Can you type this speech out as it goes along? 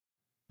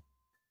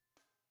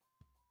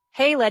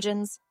Hey,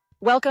 legends!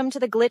 Welcome to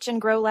the Glitch and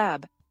Grow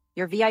Lab,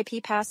 your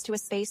VIP pass to a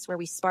space where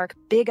we spark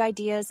big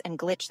ideas and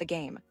glitch the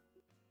game.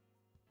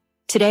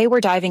 Today,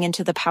 we're diving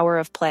into the power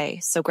of play,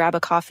 so grab a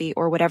coffee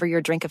or whatever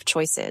your drink of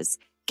choice is,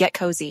 get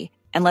cozy,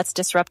 and let's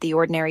disrupt the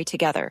ordinary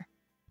together.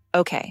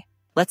 Okay,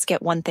 let's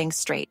get one thing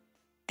straight.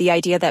 The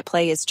idea that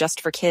play is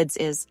just for kids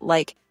is,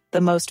 like,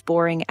 the most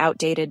boring,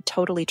 outdated,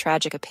 totally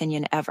tragic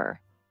opinion ever.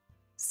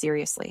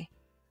 Seriously.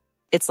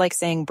 It's like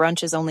saying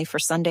brunch is only for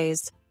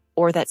Sundays,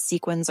 or that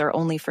sequins are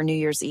only for New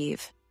Year's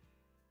Eve.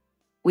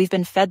 We've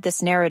been fed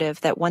this narrative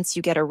that once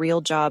you get a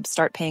real job,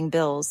 start paying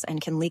bills,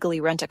 and can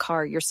legally rent a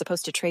car, you're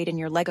supposed to trade in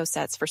your Lego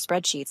sets for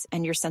spreadsheets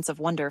and your sense of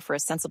wonder for a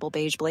sensible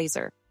beige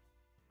blazer.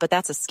 But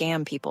that's a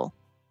scam, people.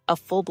 A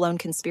full-blown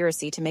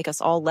conspiracy to make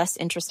us all less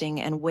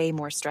interesting and way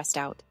more stressed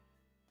out.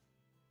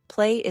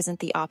 Play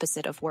isn't the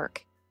opposite of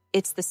work.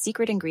 It's the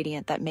secret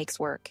ingredient that makes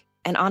work,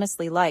 and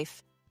honestly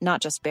life,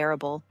 not just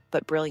bearable,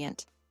 but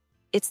brilliant.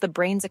 It's the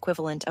brain's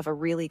equivalent of a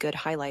really good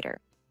highlighter.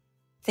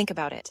 Think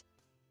about it.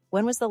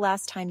 When was the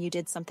last time you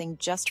did something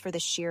just for the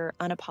sheer,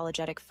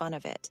 unapologetic fun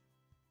of it?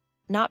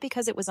 Not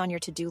because it was on your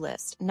to-do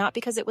list, not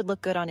because it would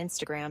look good on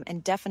Instagram,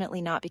 and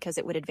definitely not because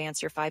it would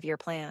advance your 5-year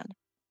plan.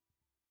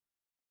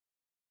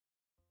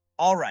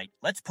 All right,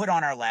 let's put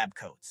on our lab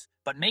coats,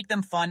 but make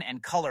them fun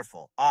and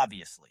colorful,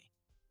 obviously.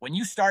 When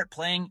you start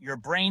playing, your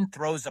brain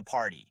throws a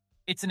party.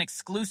 It's an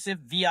exclusive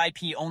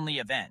VIP-only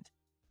event.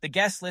 The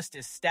guest list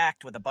is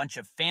stacked with a bunch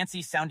of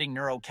fancy-sounding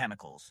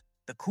neurochemicals,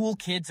 the cool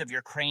kids of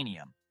your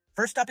cranium.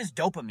 First up is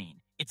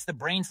dopamine. It's the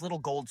brain's little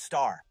gold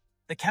star,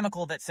 the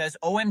chemical that says,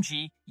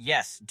 OMG,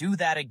 yes, do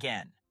that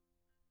again.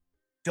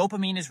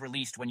 Dopamine is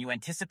released when you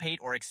anticipate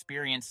or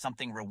experience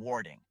something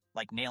rewarding,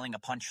 like nailing a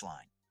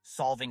punchline,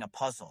 solving a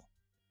puzzle,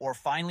 or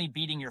finally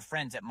beating your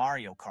friends at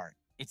Mario Kart.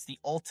 It's the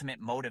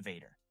ultimate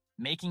motivator,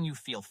 making you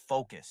feel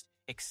focused,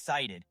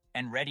 excited,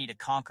 and ready to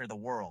conquer the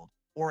world,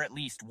 or at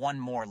least one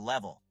more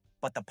level.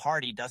 But the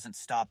party doesn't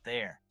stop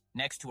there.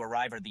 Next to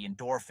arrive are the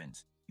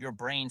endorphins, your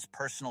brain's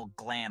personal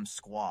glam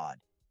squad.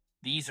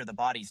 These are the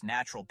body's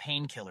natural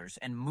painkillers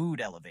and mood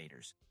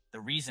elevators, the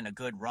reason a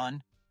good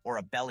run or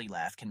a belly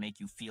laugh can make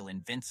you feel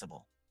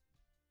invincible.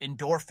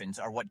 Endorphins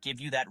are what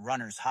give you that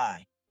runner's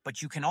high,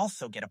 but you can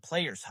also get a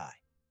player's high.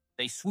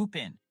 They swoop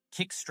in,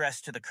 kick stress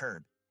to the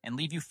curb, and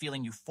leave you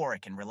feeling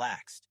euphoric and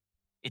relaxed.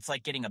 It's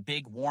like getting a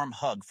big, warm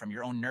hug from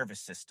your own nervous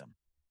system.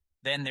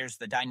 Then there's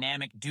the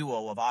dynamic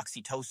duo of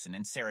oxytocin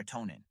and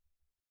serotonin.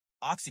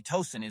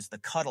 Oxytocin is the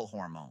cuddle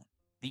hormone,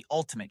 the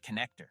ultimate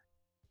connector.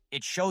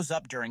 It shows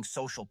up during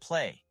social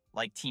play,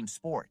 like team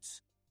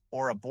sports,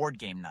 or a board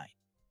game night.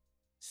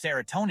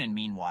 Serotonin,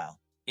 meanwhile,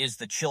 is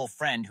the chill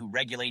friend who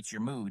regulates your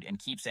mood and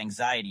keeps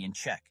anxiety in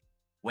check.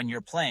 When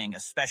you're playing,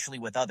 especially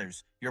with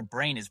others, your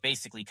brain is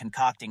basically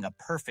concocting a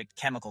perfect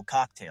chemical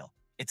cocktail.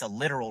 It's a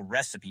literal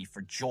recipe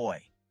for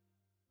joy.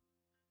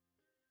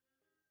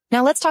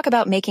 Now let's talk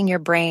about making your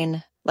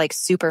brain, like,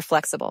 super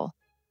flexible.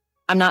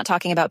 I'm not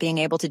talking about being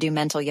able to do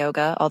mental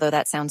yoga, although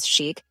that sounds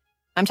chic.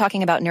 I'm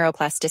talking about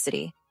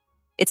neuroplasticity.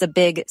 It's a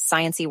big,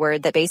 sciencey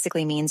word that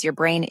basically means your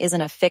brain isn't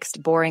a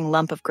fixed, boring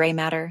lump of gray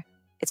matter.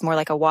 It's more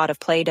like a wad of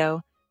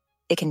Play-Doh.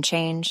 It can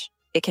change.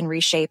 It can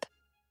reshape.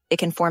 It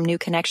can form new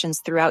connections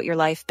throughout your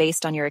life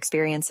based on your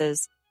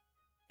experiences.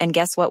 And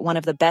guess what one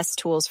of the best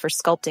tools for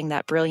sculpting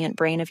that brilliant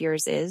brain of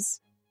yours is?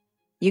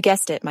 You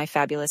guessed it, my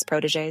fabulous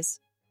protégés.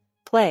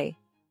 Play.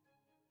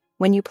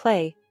 When you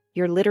play,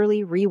 you're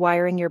literally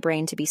rewiring your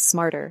brain to be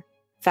smarter,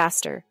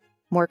 faster,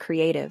 more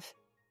creative.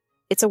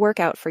 It's a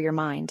workout for your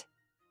mind.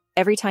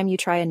 Every time you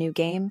try a new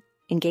game,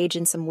 engage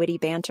in some witty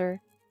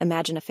banter,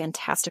 imagine a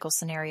fantastical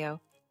scenario.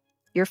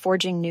 You're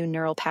forging new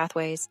neural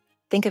pathways.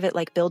 Think of it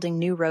like building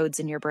new roads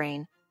in your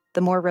brain.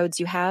 The more roads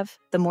you have,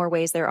 the more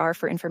ways there are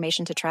for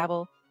information to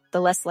travel,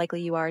 the less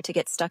likely you are to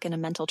get stuck in a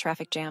mental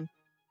traffic jam.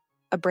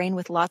 A brain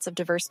with lots of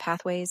diverse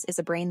pathways is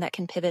a brain that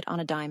can pivot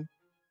on a dime.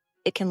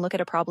 It can look at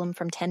a problem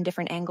from 10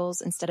 different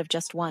angles instead of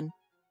just one.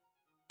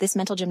 This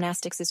mental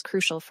gymnastics is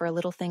crucial for a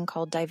little thing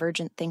called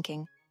divergent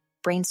thinking,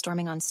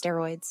 brainstorming on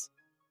steroids.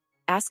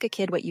 Ask a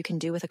kid what you can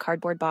do with a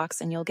cardboard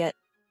box and you'll get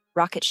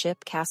rocket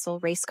ship, castle,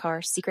 race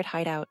car, secret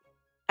hideout.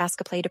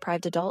 Ask a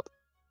play-deprived adult,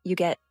 you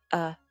get,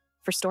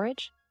 for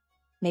storage?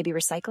 Maybe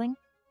recycling?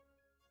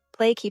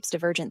 Play keeps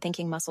divergent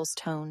thinking muscles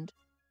toned.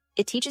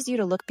 It teaches you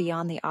to look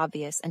beyond the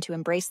obvious and to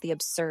embrace the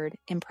absurd,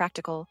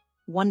 impractical,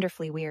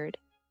 wonderfully weird.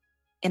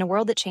 In a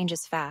world that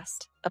changes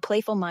fast, a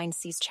playful mind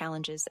sees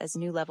challenges as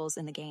new levels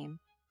in the game.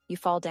 You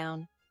fall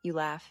down, you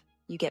laugh,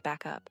 you get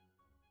back up.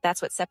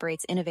 That's what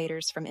separates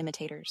innovators from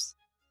imitators.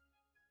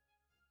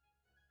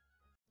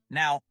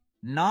 Now,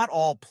 not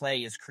all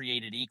play is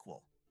created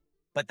equal.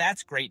 But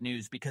that's great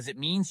news because it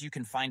means you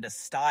can find a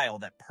style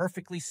that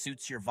perfectly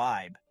suits your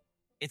vibe.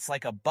 It's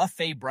like a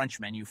buffet brunch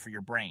menu for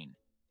your brain.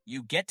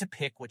 You get to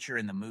pick what you're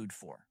in the mood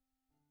for.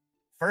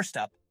 First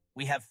up,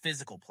 we have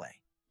physical play.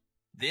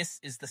 This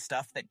is the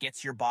stuff that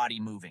gets your body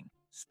moving.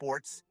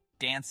 Sports,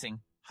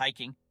 dancing,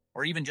 hiking,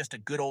 or even just a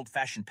good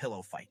old-fashioned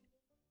pillow fight.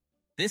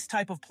 This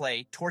type of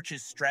play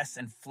torches stress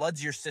and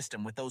floods your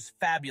system with those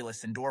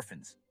fabulous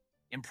endorphins,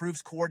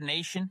 improves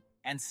coordination,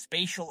 and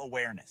spatial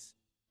awareness.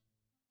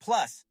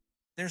 Plus,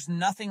 there's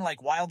nothing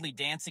like wildly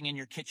dancing in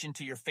your kitchen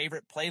to your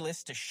favorite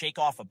playlist to shake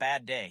off a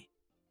bad day.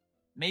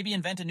 Maybe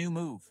invent a new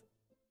move.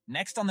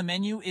 Next on the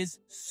menu is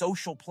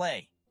social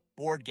play,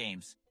 board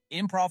games,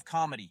 improv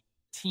comedy,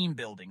 team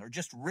building, or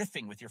just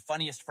riffing with your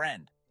funniest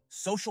friend.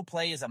 Social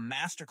play is a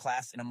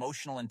masterclass in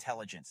emotional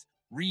intelligence.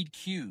 Read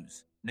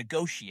cues,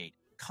 negotiate,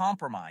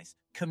 compromise,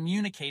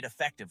 communicate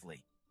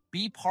effectively.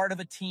 Be part of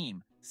a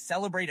team,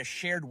 celebrate a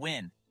shared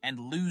win, and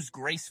lose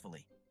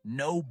gracefully.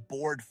 No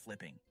board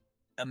flipping.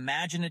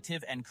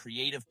 Imaginative and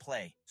creative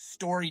play,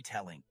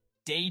 storytelling,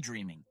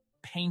 daydreaming,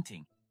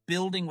 painting,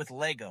 building with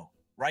Lego,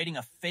 writing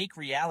a fake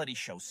reality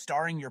show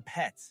starring your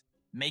pets,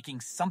 making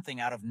something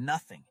out of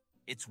nothing.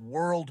 It's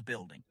world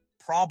building,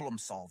 problem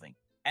solving,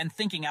 and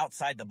thinking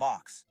outside the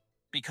box,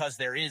 because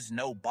there is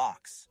no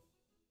box.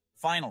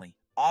 Finally,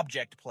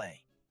 object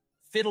play.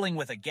 Fiddling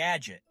with a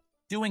gadget,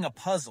 doing a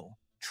puzzle,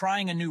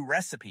 trying a new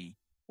recipe,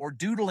 or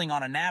doodling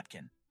on a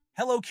napkin.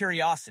 Hello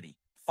curiosity,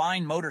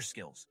 fine motor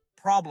skills,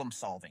 problem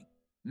solving.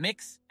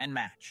 Mix and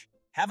match.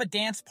 Have a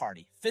dance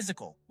party,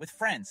 physical, with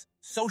friends,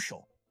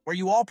 social, where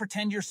you all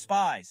pretend you're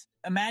spies,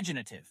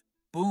 imaginative.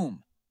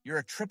 Boom, you're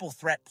a triple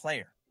threat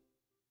player.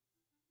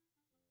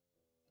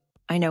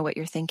 I know what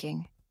you're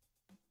thinking.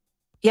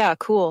 Yeah,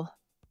 cool.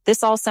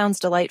 This all sounds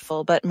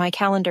delightful, but my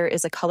calendar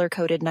is a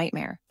color-coded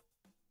nightmare.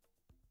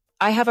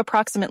 I have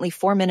approximately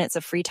 4 minutes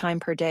of free time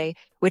per day,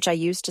 which I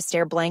use to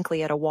stare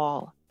blankly at a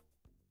wall.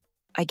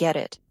 I get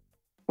it.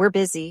 We're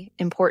busy,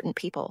 important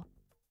people.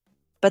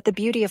 But the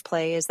beauty of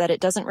play is that it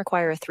doesn't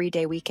require a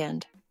 3-day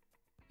weekend.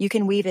 You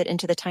can weave it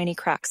into the tiny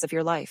cracks of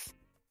your life.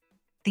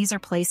 These are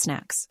play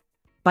snacks,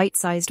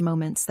 bite-sized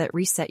moments that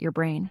reset your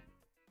brain.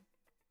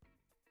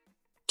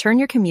 Turn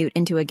your commute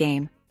into a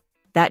game.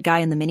 That guy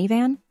in the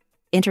minivan?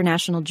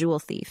 International jewel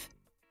thief.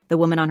 The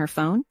woman on her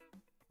phone?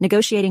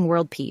 Negotiating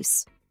world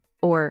peace.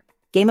 Or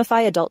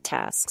gamify adult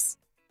tasks.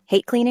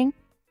 Hate cleaning?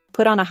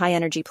 Put on a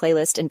high-energy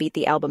playlist and beat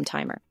the album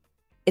timer.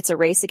 It's a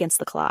race against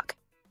the clock.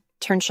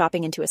 Turn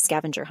shopping into a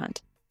scavenger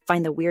hunt.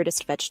 Find the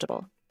weirdest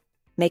vegetable.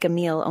 Make a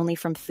meal only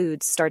from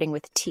foods starting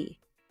with T.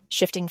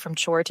 Shifting from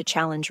chore to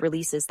challenge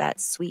releases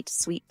that sweet,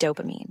 sweet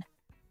dopamine.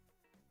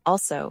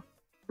 Also,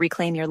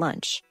 reclaim your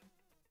lunch.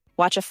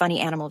 Watch a funny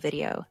animal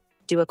video.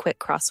 Do a quick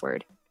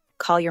crossword.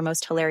 Call your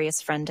most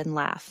hilarious friend and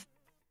laugh.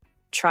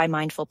 Try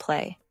mindful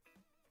play.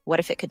 What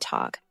if it could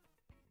talk?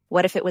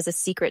 What if it was a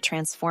secret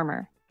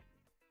transformer?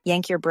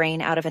 Yank your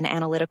brain out of an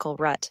analytical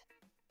rut.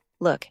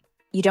 Look,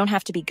 you don't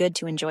have to be good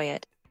to enjoy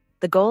it.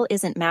 The goal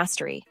isn't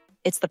mastery,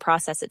 it's the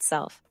process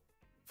itself.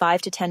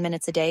 5 to 10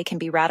 minutes a day can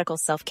be radical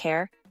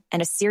self-care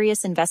and a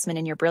serious investment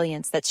in your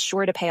brilliance that's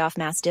sure to pay off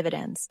mass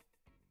dividends.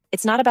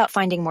 It's not about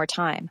finding more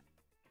time.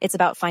 It's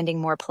about finding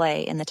more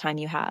play in the time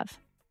you have.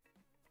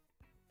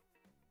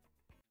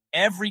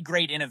 Every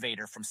great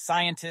innovator, from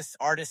scientists,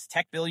 artists,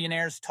 tech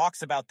billionaires,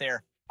 talks about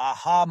their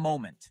aha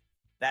moment,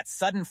 that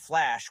sudden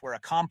flash where a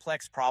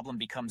complex problem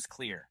becomes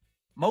clear.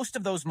 Most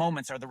of those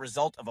moments are the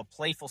result of a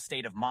playful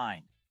state of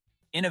mind.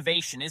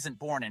 Innovation isn't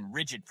born in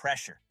rigid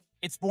pressure.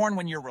 It's born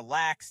when you're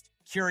relaxed,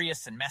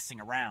 curious, and messing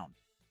around.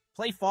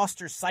 Play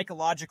fosters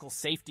psychological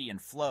safety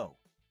and flow.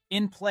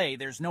 In play,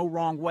 there's no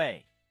wrong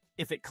way.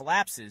 If it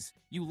collapses,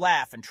 you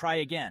laugh and try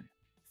again.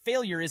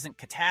 Failure isn't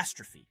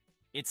catastrophe,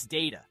 it's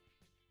data.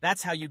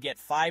 That's how you get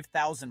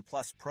 5,000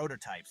 plus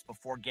prototypes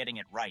before getting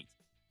it right.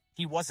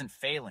 He wasn't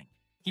failing,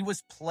 he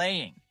was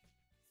playing.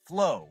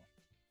 Flow,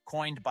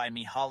 coined by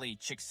Mihaly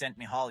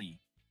Csikszentmihalyi,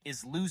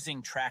 is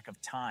losing track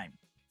of time,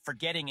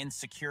 forgetting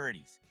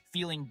insecurities,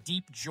 feeling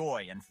deep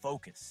joy and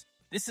focus.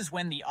 This is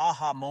when the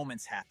aha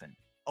moments happen.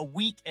 A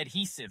weak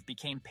adhesive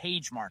became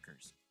page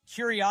markers.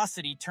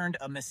 Curiosity turned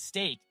a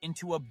mistake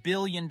into a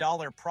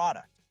billion-dollar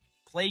product.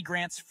 Play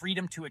grants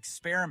freedom to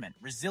experiment,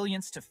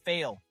 resilience to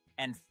fail,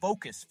 and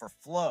focus for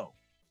flow.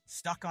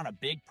 Stuck on a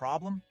big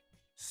problem?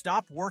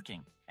 Stop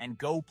working and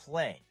go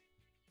play.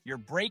 Your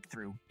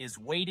breakthrough is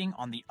waiting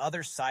on the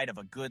other side of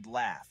a good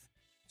laugh.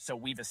 So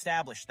we've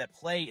established that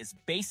play is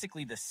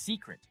basically the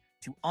secret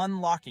to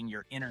unlocking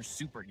your inner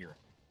superhero.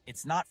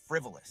 It's not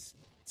frivolous,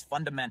 it's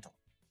fundamental.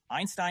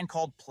 Einstein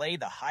called play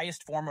the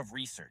highest form of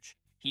research.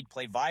 He'd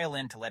play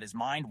violin to let his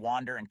mind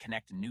wander and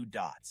connect new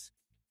dots.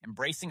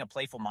 Embracing a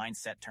playful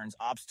mindset turns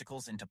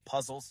obstacles into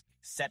puzzles,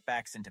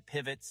 setbacks into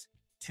pivots,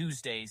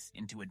 Tuesdays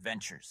into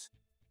adventures.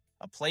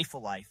 A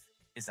playful life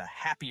is a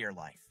happier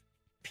life,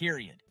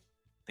 period.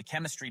 The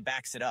chemistry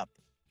backs it up.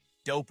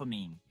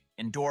 Dopamine,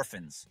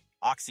 endorphins,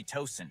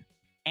 oxytocin,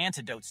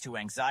 antidotes to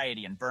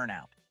anxiety and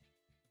burnout.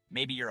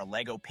 Maybe you're a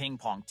Lego ping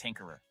pong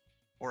tinkerer,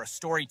 or a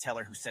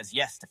storyteller who says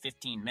yes to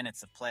 15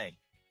 minutes of play.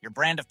 Your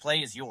brand of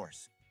play is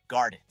yours.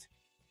 Guard it.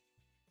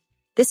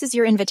 This is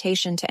your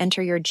invitation to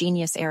enter your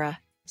genius era.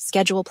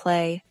 Schedule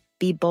play,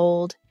 be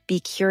bold, be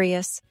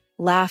curious,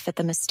 laugh at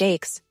the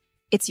mistakes.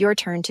 It's your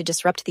turn to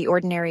disrupt the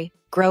ordinary,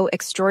 grow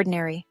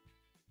extraordinary.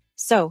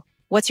 So,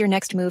 what's your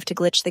next move to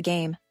glitch the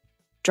game?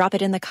 Drop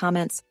it in the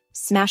comments,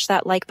 smash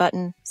that like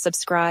button,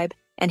 subscribe,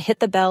 and hit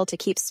the bell to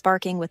keep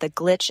sparking with a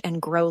Glitch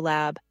and Grow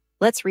Lab.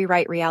 Let's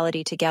rewrite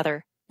reality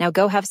together. Now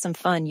go have some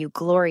fun, you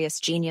glorious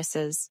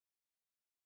geniuses.